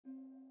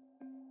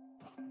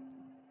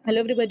Hello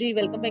everybody,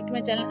 welcome back to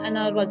my channel and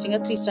are watching a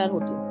 3-star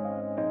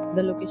hotel.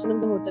 The location of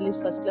the hotel is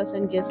first class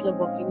and guests love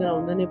walking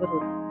around the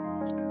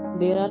neighborhood.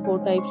 There are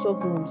 4 types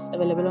of rooms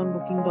available on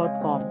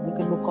booking.com. You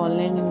can book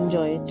online and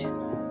enjoy it.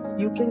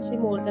 You can see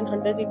more than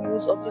 100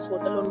 reviews of this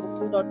hotel on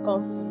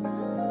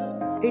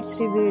booking.com. Its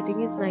review rating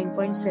is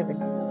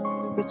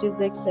 9.7, which is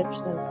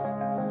exceptional.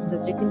 The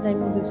check-in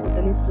time of this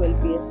hotel is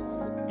 12 p.m.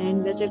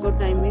 and the check-out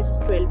time is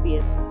 12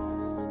 p.m.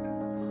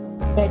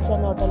 Pets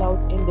are not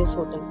allowed in this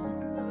hotel.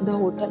 The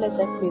hotel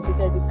accepts basic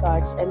credit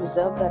cards and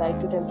reserves the right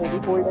to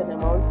temporarily hold an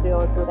amount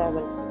prior to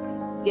arrival.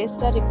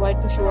 Guests are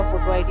required to show a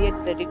photo ID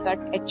and credit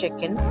card at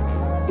check-in.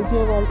 If you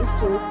have already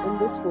stayed in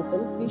this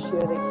hotel, please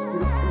share your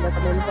experience in the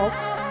comment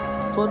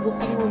box. For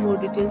booking or more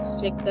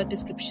details, check the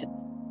description.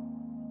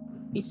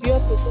 If you are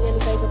facing any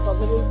kind of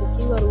problem in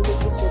booking or room in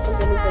this hotel,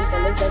 then you can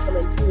tell us by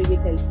commenting. We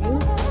will help you.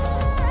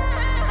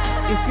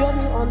 If you are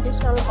new on this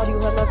channel or you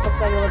have not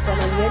subscribed our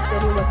channel yet,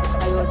 then you must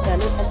subscribe our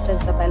channel and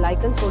press the bell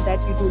icon so that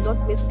you do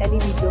not miss any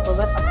video of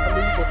our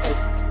upcoming hotel.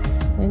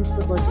 Thanks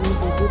for watching the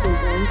video till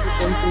the end. So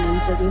friends, will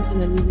meet again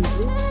in a new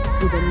video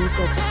with a new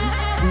property.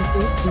 Be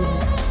safe, be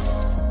happy.